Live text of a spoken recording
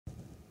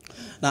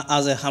Now,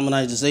 as a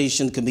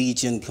harmonization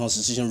committee and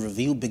constitution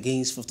review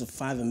begins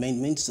 55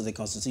 amendments to the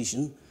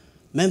constitution,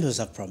 members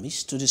have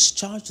promised to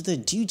discharge their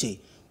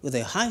duty with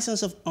a high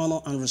sense of honor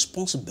and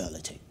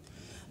responsibility.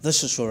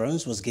 This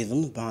assurance was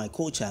given by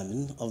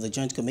co-chairman of the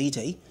Joint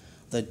Committee,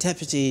 the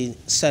Deputy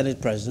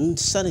Senate President,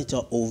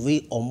 Senator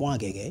Ove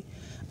Omwagege,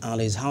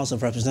 and his House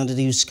of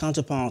Representatives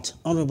counterpart,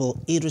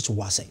 Honorable Idris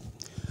Wase.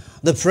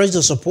 They praised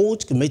the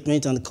support,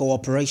 commitment and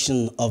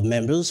cooperation of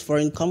members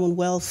Foreign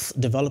Commonwealth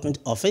Development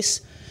Office,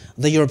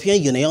 the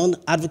European Union,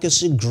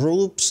 advocacy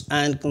groups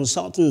and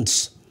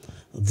consultants.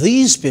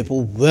 These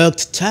people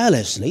worked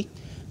tirelessly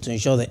to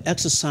ensure the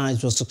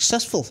exercise was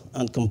successful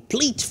and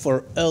complete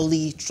for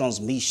early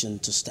transmission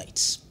to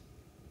states.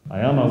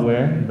 I am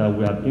aware that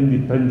we have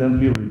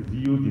independently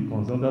reviewed the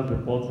consultants'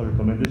 reports and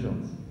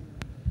recommendations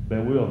by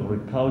way of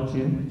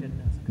recouching,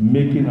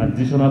 making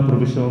additional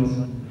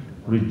provisions,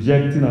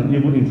 rejecting and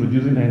even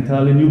introducing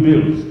entirely new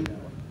bills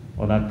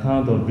on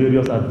account of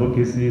various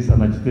advocacies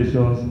and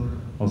agitations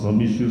on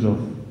some issues of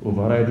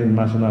overriding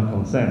national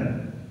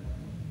concern.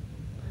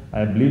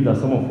 I believe that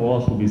some of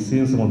us will be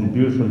seeing some of the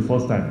bills for the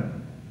first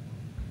time.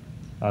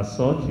 As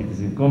such, it is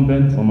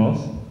incumbent on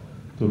us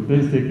to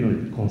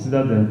painstakingly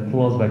consider them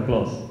clause by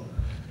clause.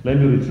 Let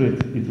me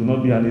reiterate, it will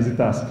not be an easy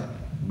task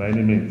by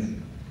any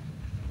means.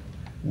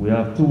 We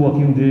have 2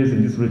 working days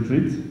in this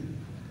retreat,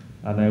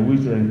 and I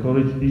wish to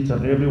encourage each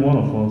and every one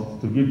of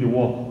us to give the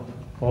work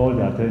all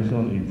the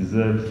attention it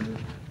deserves,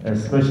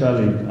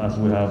 especially as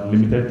we have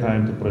limited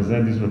time to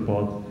present this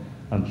report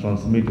and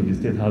transmit to the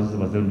State Houses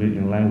of Assembly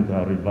in line with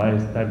our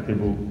revised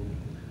timetable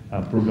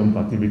and program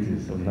of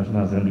activities of the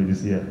National Assembly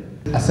this year.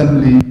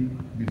 Assembly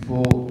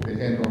before the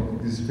end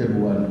of this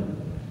February.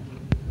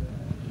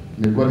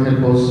 May God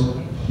help us,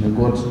 may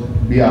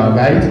God be our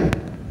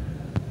guide.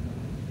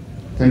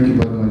 Thank you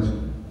very much.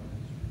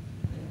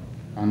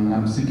 And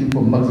I'm seeking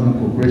for maximum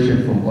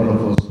cooperation from all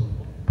of us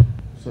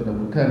so that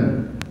we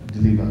can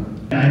deliver.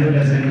 I know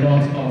there's a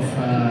lot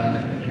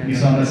of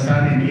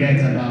misunderstanding yet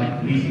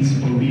about these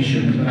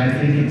provisions, but I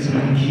think it's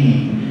really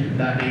key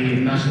that the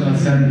National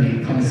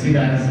Assembly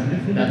considers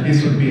that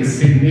this would be a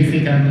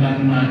significant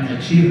landmark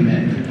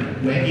achievement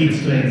were it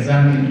to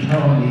examine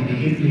thoroughly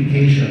the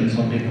implications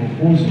of the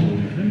proposal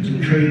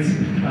to create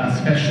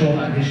special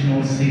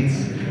additional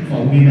seats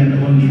for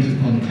women only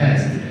to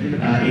contest.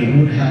 It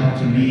would help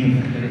to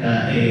leave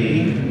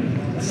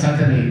a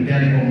certainly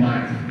indelible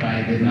mark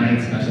by the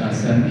 9th National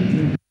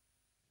Assembly.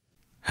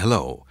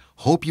 Hello,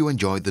 hope you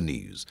enjoyed the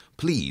news.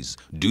 Please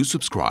do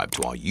subscribe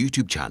to our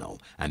YouTube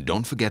channel and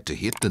don't forget to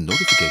hit the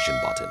notification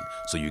button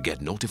so you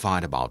get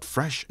notified about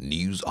fresh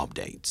news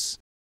updates.